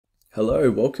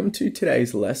Hello, welcome to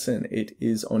today's lesson. It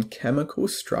is on chemical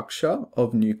structure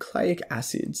of nucleic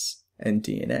acids and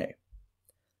DNA.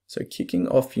 So kicking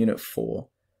off Unit 4,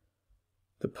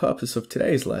 the purpose of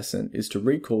today's lesson is to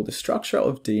recall the structure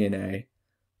of DNA,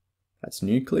 that's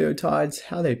nucleotides,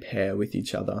 how they pair with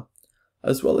each other,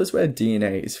 as well as where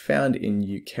DNA is found in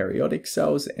eukaryotic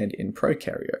cells and in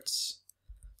prokaryotes.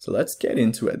 So let's get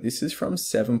into it. This is from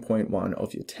 7.1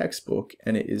 of your textbook,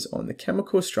 and it is on the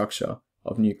chemical structure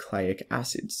of nucleic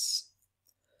acids.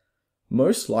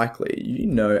 Most likely you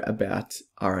know about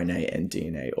RNA and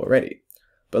DNA already,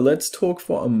 but let's talk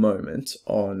for a moment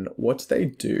on what they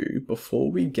do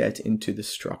before we get into the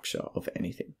structure of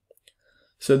anything.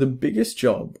 So the biggest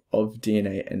job of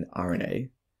DNA and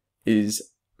RNA is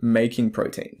making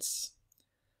proteins.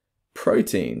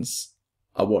 Proteins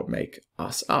are what make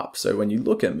us up. So when you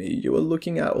look at me, you are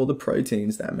looking at all the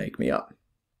proteins that make me up.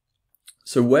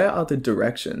 So where are the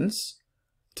directions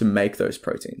to make those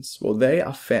proteins? Well, they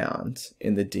are found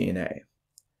in the DNA.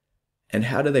 And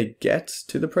how do they get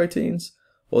to the proteins?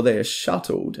 Well, they are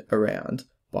shuttled around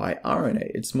by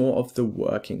RNA. It's more of the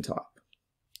working type.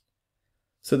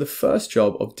 So the first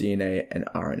job of DNA and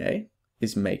RNA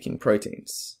is making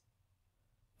proteins.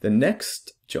 The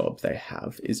next job they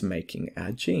have is making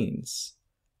our genes.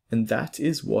 And that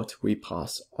is what we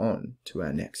pass on to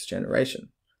our next generation.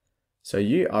 So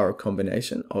you are a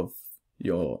combination of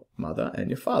your mother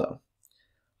and your father.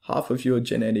 Half of your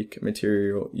genetic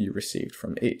material you received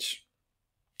from each.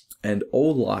 And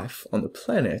all life on the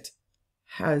planet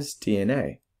has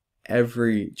DNA.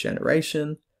 Every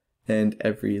generation and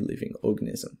every living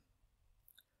organism.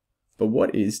 But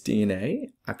what is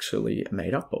DNA actually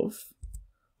made up of?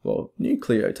 Well,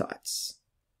 nucleotides.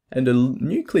 And a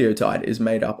nucleotide is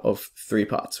made up of three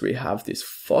parts. We have this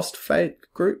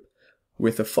phosphate group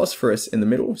with a phosphorus in the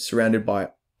middle, surrounded by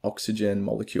oxygen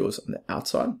molecules on the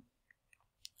outside.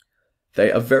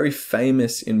 They are very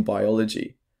famous in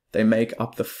biology. They make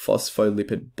up the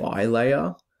phospholipid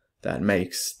bilayer that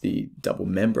makes the double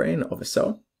membrane of a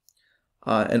cell.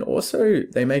 And also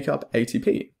they make up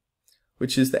ATP,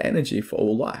 which is the energy for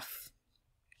all life.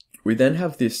 We then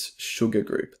have this sugar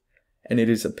group, and it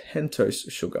is a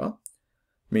pentose sugar,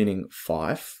 meaning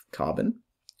 5 carbon.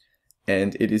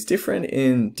 And it is different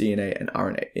in DNA and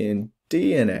RNA. In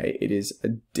DNA, it is a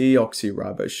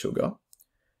deoxyribose sugar,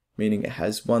 meaning it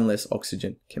has one less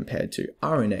oxygen compared to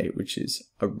RNA, which is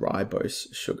a ribose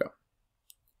sugar.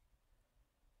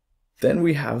 Then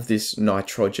we have this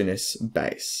nitrogenous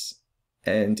base,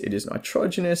 and it is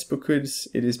nitrogenous because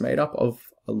it is made up of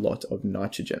a lot of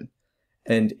nitrogen,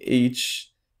 and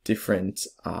each different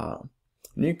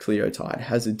nucleotide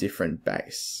has a different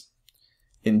base.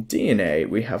 In DNA,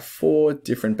 we have 4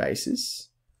 different bases.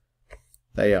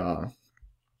 They are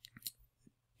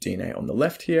DNA on the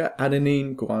left here: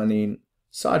 adenine, guanine,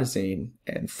 cytosine,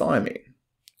 and thymine.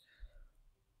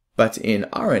 But in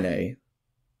RNA,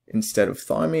 instead of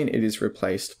thymine, it is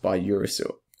replaced by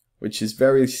uracil, which is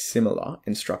very similar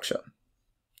in structure.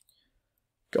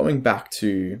 Going back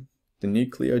to the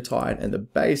nucleotide and the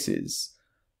bases,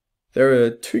 there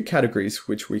are 2 categories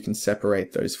which we can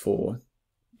separate those 4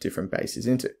 different bases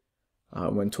into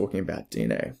when talking about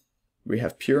DNA. We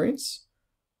have purines,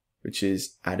 which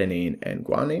is adenine and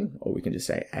guanine, or we can just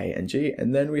say A and G,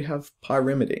 and then we have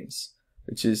pyrimidines,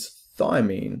 which is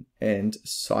thymine and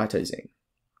cytosine.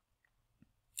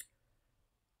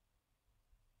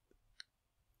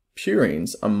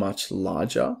 Purines are much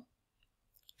larger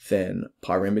than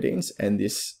pyrimidines, and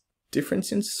this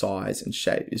difference in size and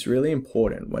shape is really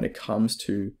important when it comes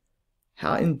to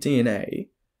how in DNA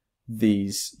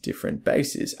these different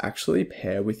bases actually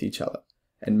pair with each other.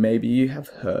 And maybe you have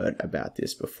heard about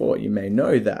this before. You may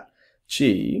know that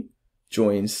G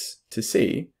joins to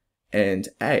C and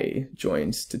A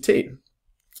joins to T.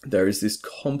 There is this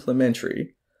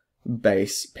complementary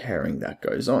base pairing that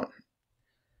goes on.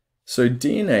 So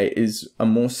DNA is a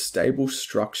more stable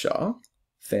structure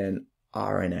than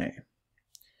RNA.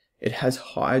 It has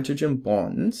hydrogen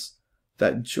bonds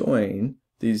that join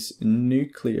these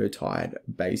nucleotide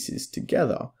bases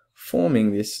together,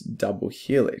 forming this double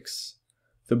helix.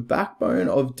 The backbone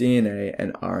of DNA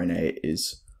and RNA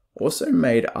is also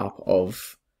made up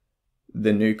of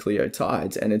the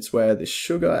nucleotides, and it's where the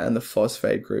sugar and the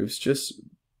phosphate groups just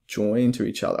join to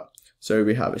each other. So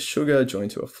we have a sugar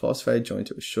joined to a phosphate, joined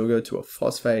to a sugar to a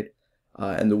phosphate,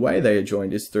 and the way they are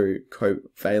joined is through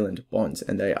covalent bonds,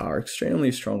 and they are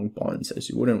extremely strong bonds, as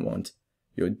you wouldn't want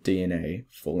your DNA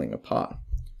falling apart.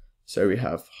 So we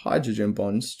have hydrogen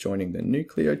bonds joining the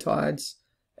nucleotides,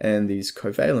 and these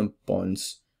covalent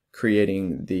bonds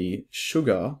creating the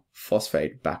sugar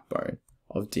phosphate backbone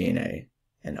of DNA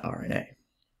and RNA.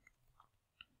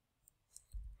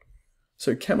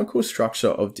 So chemical structure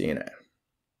of DNA.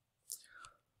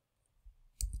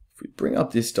 If we bring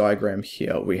up this diagram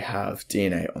here, we have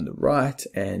DNA on the right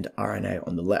and RNA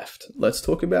on the left. Let's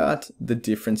talk about the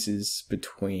differences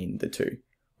between the two.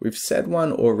 We've said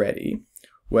one already,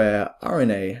 where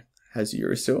RNA has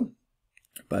uracil,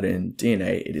 but in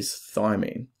DNA it is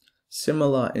thymine.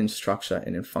 Similar in structure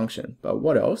and in function. But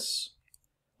what else?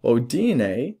 Well,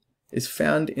 DNA is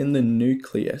found in the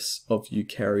nucleus of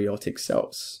eukaryotic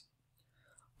cells.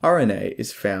 RNA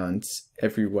is found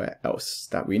everywhere else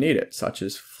that we need it, such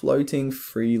as floating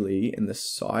freely in the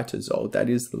cytosol,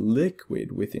 that is the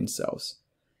liquid within cells,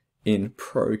 in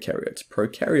prokaryotes.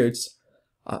 Prokaryotes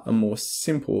are a more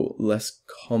simple, less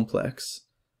complex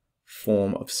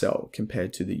form of cell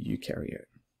compared to the eukaryote.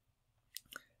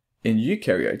 In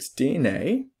eukaryotes,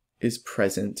 DNA is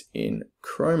present in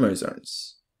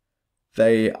chromosomes.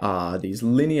 They are these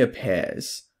linear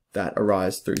pairs that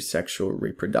arise through sexual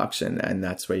reproduction, and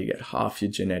that's where you get half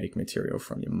your genetic material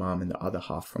from your mom and the other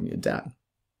half from your dad.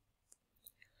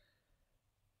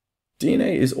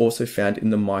 DNA is also found in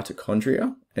the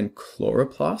mitochondria and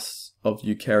chloroplasts of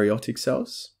eukaryotic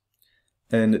cells,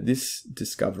 and this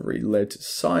discovery led to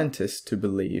scientists to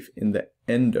believe in the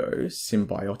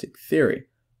endosymbiotic theory,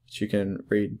 which you can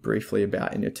read briefly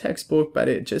about in your textbook, but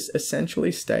it just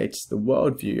essentially states the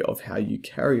worldview of how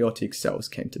eukaryotic cells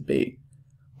came to be,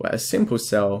 where a simple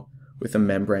cell with a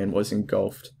membrane was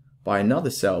engulfed by another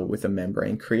cell with a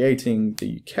membrane, creating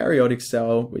the eukaryotic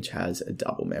cell, which has a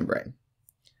double membrane.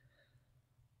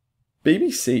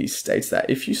 BBC states that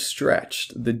if you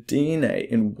stretched the DNA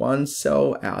in one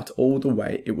cell out all the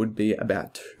way, it would be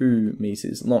about 2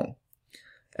 meters long.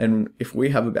 And if we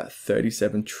have about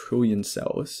 37 trillion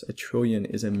cells, a trillion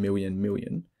is a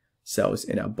million cells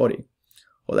in our body,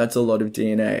 well, that's a lot of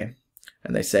DNA.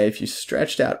 And they say if you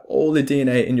stretched out all the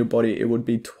DNA in your body, it would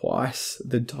be twice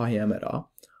the diameter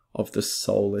of the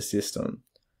solar system.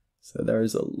 So there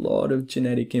is a lot of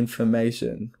genetic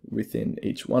information within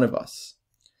each one of us.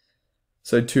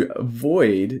 So to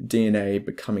avoid DNA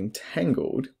becoming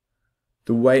tangled,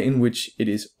 the way in which it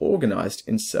is organized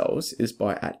in cells is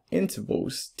by, at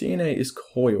intervals, DNA is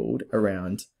coiled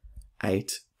around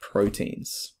 8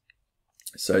 proteins.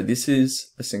 So this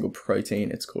is a single protein,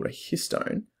 it's called a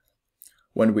histone.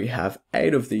 When we have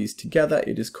 8 of these together,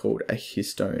 it is called a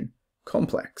histone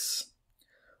complex.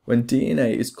 When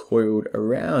DNA is coiled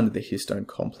around the histone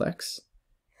complex,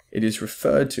 it is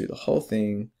referred to, the whole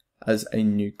thing, as a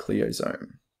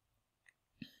nucleosome.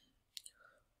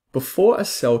 Before a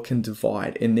cell can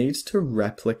divide, it needs to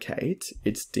replicate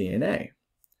its DNA.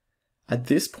 At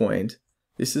this point,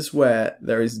 this is where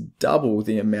there is double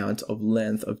the amount of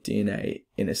length of DNA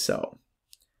in a cell.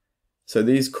 So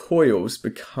these coils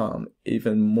become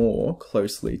even more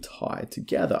closely tied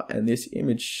together, and this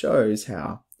image shows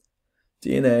how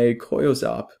DNA coils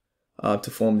up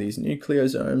to form these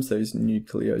nucleosomes. Those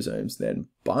nucleosomes then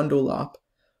bundle up.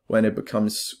 When it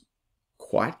becomes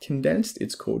quite condensed,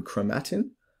 it's called chromatin.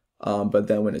 But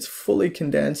then when it's fully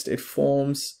condensed, it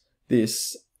forms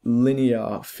this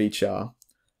linear feature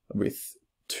with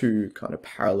 2 kind of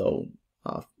parallel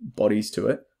bodies to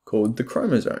it called the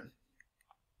chromosome.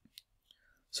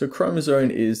 So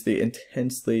chromosome is the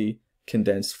intensely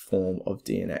condensed form of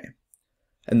DNA.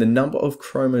 And the number of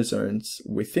chromosomes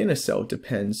within a cell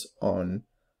depends on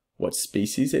what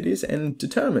species it is and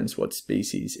determines what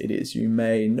species it is. You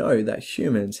may know that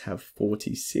humans have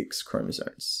 46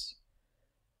 chromosomes.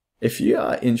 If you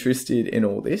are interested in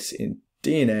all this, in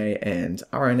DNA and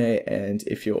RNA, and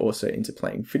if you're also into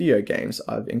playing video games,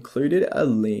 I've included a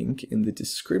link in the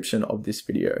description of this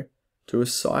video to a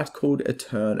site called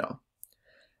Eterna.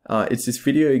 It's this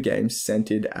video game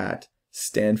centered at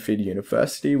Stanford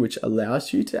University, which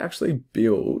allows you to actually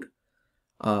build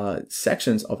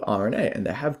sections of RNA, and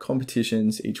they have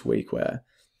competitions each week where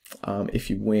if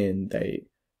you win, they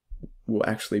will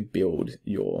actually build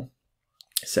your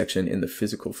section in the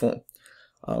physical form.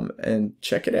 And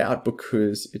check it out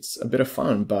because it's a bit of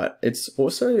fun, but it's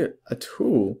also a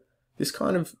tool, this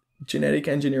kind of genetic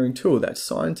engineering tool that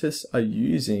scientists are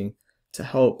using to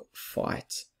help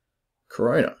fight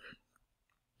corona.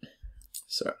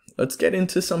 So let's get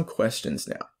into some questions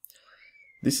now.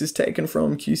 This is taken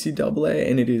from QCAA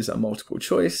and it is a multiple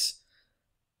choice.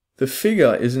 The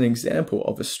figure is an example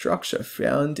of a structure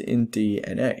found in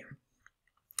DNA.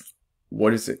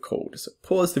 What is it called? So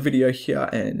pause the video here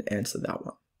and answer that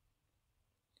one.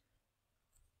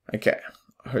 Okay,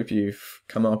 I hope you've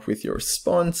come up with your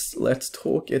response. Let's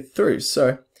talk it through.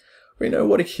 So we know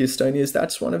what a histone is.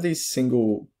 That's one of these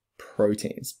single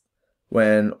proteins.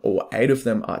 When all 8 of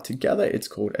them are together, it's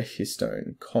called a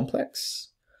histone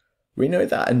complex. we know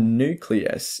that a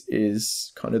nucleus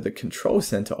is kind of the control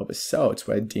center of a cell. It's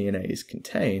where DNA is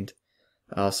contained.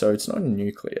 So it's not a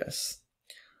nucleus.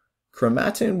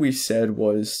 Chromatin, we said,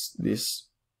 was this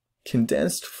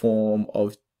condensed form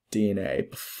of DNA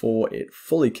before it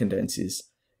fully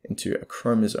condenses into a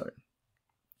chromosome.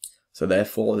 So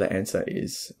therefore the answer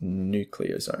is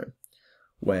nucleosome.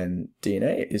 When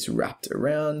DNA is wrapped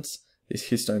around this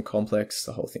histone complex,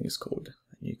 the whole thing is called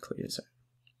a nucleosome.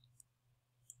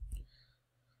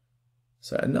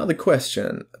 So another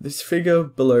question. This figure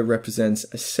below represents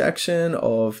a section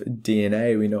of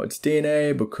DNA. We know it's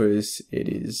DNA because it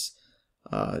is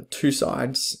two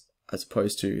sides as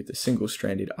opposed to the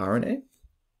single-stranded RNA.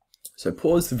 So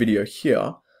pause the video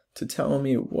here to tell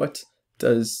me, what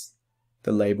does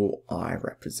the label I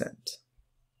represent?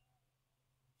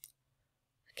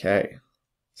 Okay,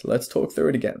 so let's talk through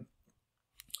it again.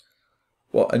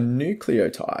 Well, a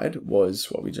nucleotide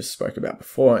was what we just spoke about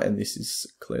before, and this is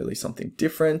clearly something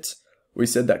different. We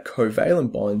said that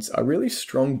covalent bonds are really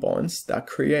strong bonds that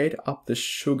create up the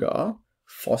sugar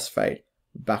phosphate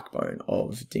backbone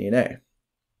of DNA.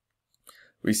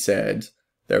 We said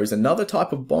there is another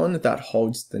type of bond that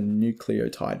holds the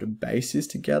nucleotide bases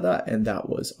together, and that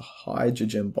was a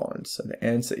hydrogen bond. So the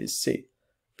answer is C.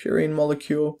 Purine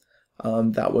molecule,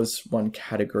 that was one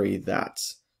category that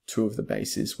two of the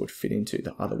bases would fit into.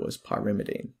 The other was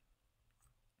pyrimidine.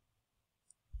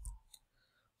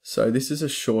 So this is a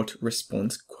short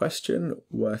response question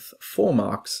worth 4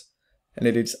 marks, and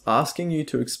it is asking you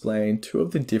to explain two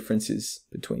of the differences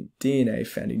between DNA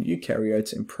found in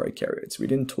eukaryotes and prokaryotes. We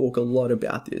didn't talk a lot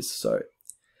about this, so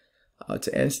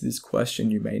to answer this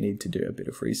question you may need to do a bit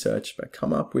of research, but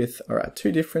come up with, alright,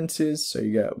 2 differences, so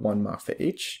you get 1 mark for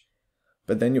each,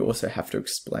 but then you also have to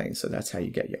explain, so that's how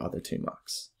you get your other 2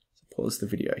 marks. Pause the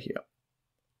video here.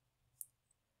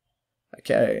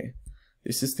 Okay,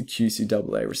 this is the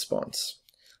QCAA response.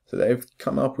 So they've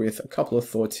come up with a couple of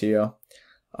thoughts here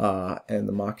and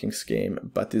the marking scheme,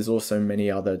 but there's also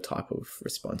many other type of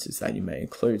responses that you may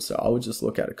include. So I will just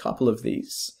look at a couple of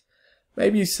these.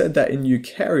 Maybe you said that in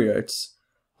eukaryotes,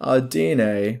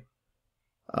 DNA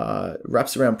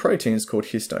wraps around proteins called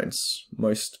histones.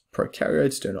 Most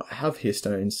prokaryotes do not have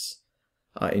histones.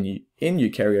 In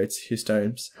eukaryotes,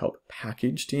 histones help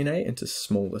package DNA into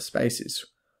smaller spaces,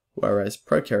 whereas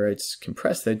prokaryotes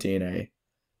compress their DNA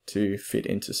to fit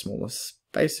into smaller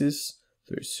spaces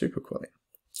through supercoiling.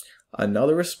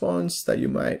 Another response that you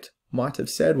might have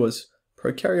said was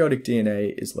prokaryotic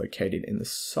DNA is located in the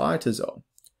cytosol,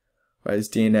 whereas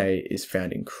DNA is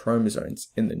found in chromosomes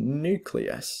in the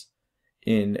nucleus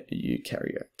in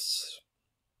eukaryotes.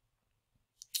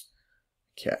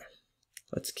 Okay.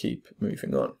 Let's keep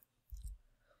moving on.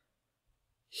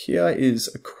 Here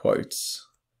is a quote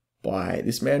by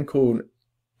this man called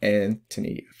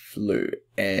Antony Flew,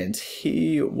 and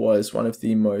he was one of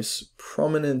the most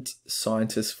prominent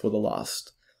scientists for the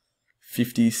last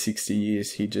 50-60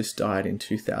 years. He just died in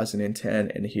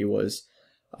 2010, and he was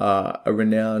a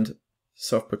renowned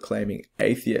self-proclaiming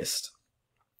atheist.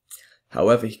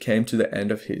 However, he came to the end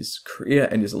of his career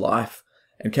and his life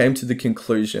and came to the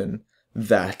conclusion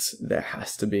that there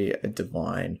has to be a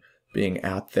divine being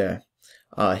out there.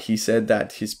 He said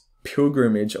that his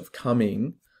pilgrimage of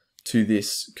coming to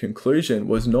this conclusion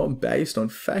was not based on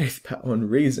faith, but on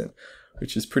reason,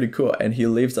 which is pretty cool. And he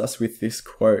leaves us with this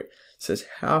quote. It says,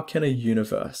 "How can a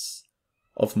universe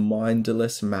of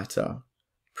mindless matter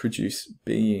produce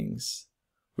beings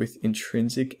with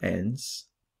intrinsic ends,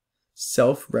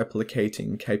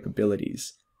 self-replicating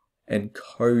capabilities, and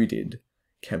coded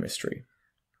chemistry?"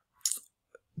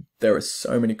 There are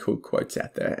so many cool quotes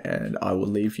out there, and I will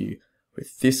leave you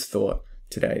with this thought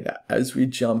today, that as we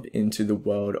jump into the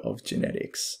world of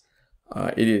genetics,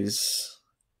 it is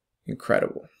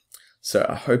incredible. So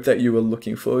I hope that you are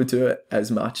looking forward to it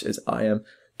as much as I am.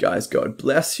 Guys, God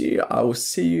bless you. I will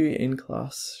see you in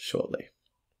class shortly.